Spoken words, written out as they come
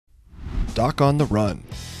Doc on the Run.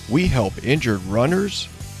 We help injured runners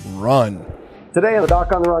run. Today on the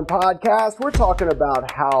Doc on the Run podcast, we're talking about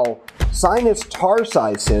how sinus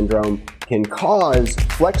tarsi syndrome can cause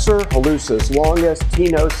flexor hallucis longus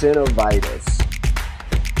tenosynovitis.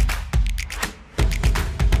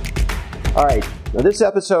 All right, now this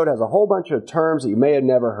episode has a whole bunch of terms that you may have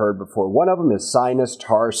never heard before. One of them is sinus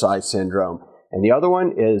tarsi syndrome, and the other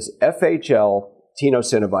one is FHL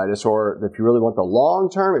Tenosynovitis, or if you really want the long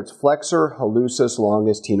term, it's flexor hallucis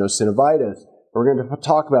longus tenosynovitis. We're going to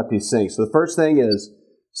talk about these things. So the first thing is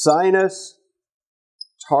sinus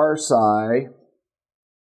tarsi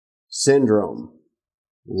syndrome.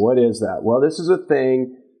 What is that? Well, this is a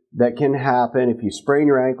thing that can happen if you sprain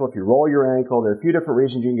your ankle, if you roll your ankle. There are a few different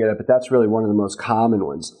reasons you can get it, but that's really one of the most common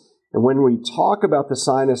ones. And when we talk about the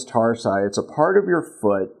sinus tarsi, it's a part of your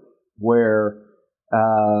foot where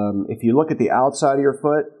if you look at the outside of your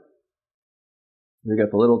foot, you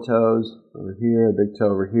got the little toes over here, the big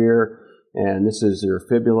toe over here, and this is your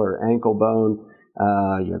fibula or ankle bone.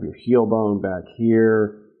 You have your heel bone back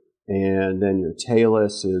here, and then your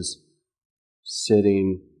talus is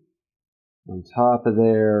sitting on top of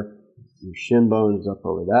there. Your shin bone is up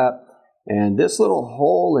over that. And this little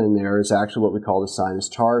hole in there is actually what we call the sinus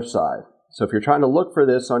tarsi. So if you're trying to look for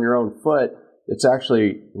this on your own foot, it's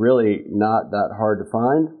actually really not that hard to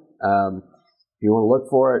find. If you want to look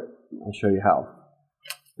for it, I'll show you how.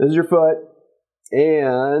 This is your foot,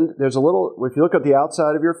 and there's a little, if you look at the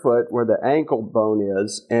outside of your foot where the ankle bone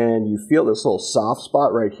is, and you feel this little soft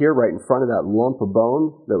spot right here, right in front of that lump of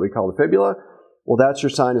bone that we call the fibula, well, that's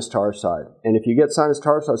your sinus tarsi. And if you get sinus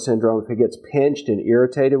tarsi syndrome, if it gets pinched and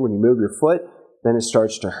irritated when you move your foot, then it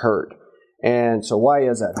starts to hurt. And so why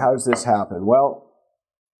is that? How does this happen? Well,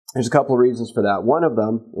 there's a couple of reasons for that. One of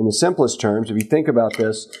them, in the simplest terms, if you think about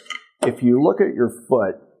this, if you look at your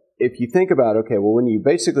foot, if you think about, okay, well, when you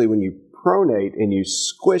pronate and you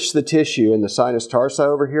squish the tissue in the sinus tarsi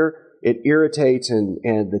over here, it irritates and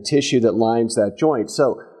the tissue that lines that joint.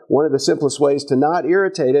 So one of the simplest ways to not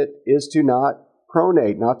irritate it is to not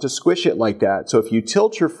pronate, not to squish it like that. So if you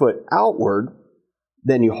tilt your foot outward,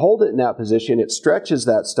 then you hold it in that position, it stretches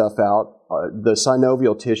that stuff out, the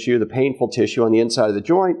synovial tissue, the painful tissue on the inside of the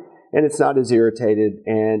joint, and it's not as irritated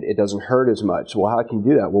and it doesn't hurt as much. Well, how can you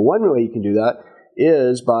do that? Well, one way you can do that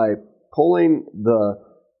is by pulling the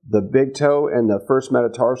big toe and the first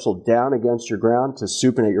metatarsal down against your ground to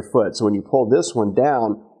supinate your foot. So when you pull this one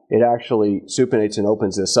down, it actually supinates and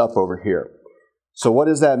opens this up over here. So what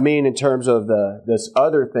does that mean in terms of this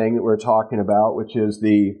other thing that we're talking about, which is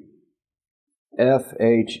the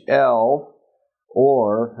FHL,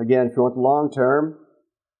 or again, if you want the long term,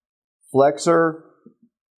 flexor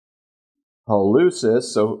hallucis.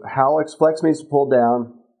 So hallux, flex means to pull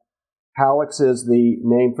down. Hallux is the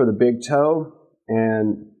name for the big toe,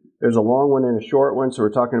 and there's a long one and a short one, so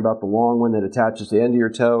we're talking about the long one that attaches to the end of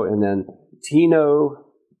your toe, and then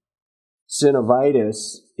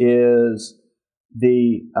tenosynovitis is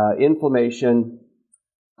the inflammation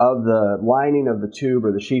of the lining of the tube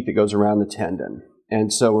or the sheath that goes around the tendon.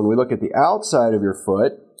 And so when we look at the outside of your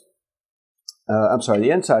foot, the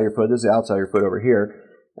inside of your foot, this is the outside of your foot over here.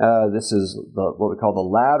 This is what we call the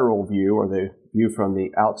lateral view, or the view from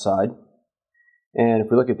the outside. And if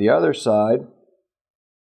we look at the other side,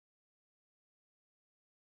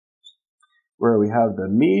 where we have the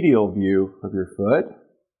medial view of your foot,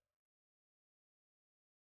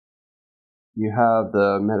 you have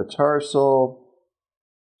the metatarsal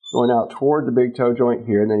going out toward the big toe joint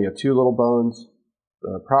here, and then you have two little bones,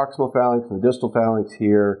 the proximal phalanx and the distal phalanx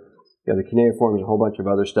here. You have the cuneiform and a whole bunch of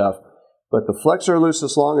other stuff. But the flexor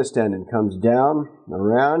hallucis longus tendon comes down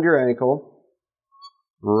around your ankle,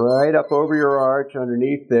 right up over your arch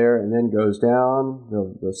underneath there, and then goes down.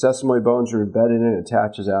 The sesame bones are embedded in it and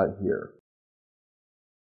attaches out here.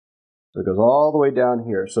 So it goes all the way down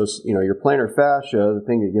here. So, your plantar fascia, the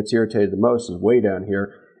thing that gets irritated the most, is way down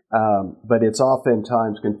here. But it's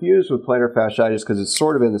oftentimes confused with plantar fasciitis because it's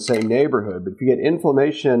sort of in the same neighborhood. But if you get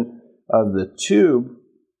inflammation of the tube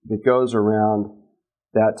that goes around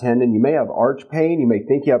that tendon, you may have arch pain. You may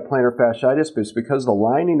think you have plantar fasciitis, but it's because the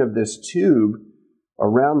lining of this tube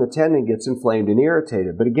around the tendon gets inflamed and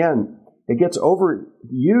irritated. But again, it gets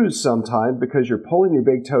overused sometimes because you're pulling your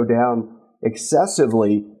big toe down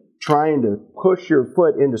excessively, trying to push your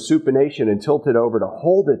foot into supination and tilt it over to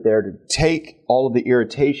hold it there to take all of the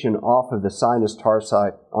irritation off of the sinus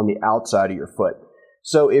tarsi on the outside of your foot.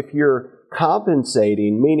 So if you're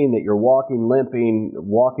compensating, meaning that you're walking, limping,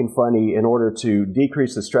 walking funny in order to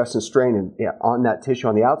decrease the stress and strain on that tissue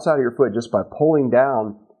on the outside of your foot just by pulling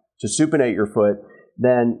down to supinate your foot,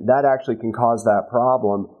 then that actually can cause that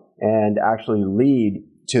problem and actually lead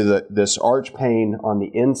to this arch pain on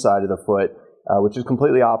the inside of the foot, which is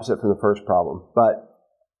completely opposite from the first problem. But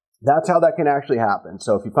that's how that can actually happen.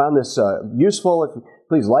 So if you found this useful,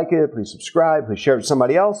 please like it, please subscribe, please share it with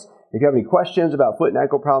somebody else. If you have any questions about foot and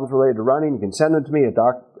ankle problems related to running, you can send them to me at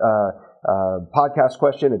podcast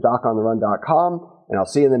question at docontherun.com, and I'll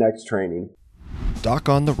see you in the next training. Doc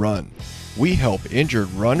on the Run. We help injured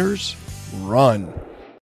runners run.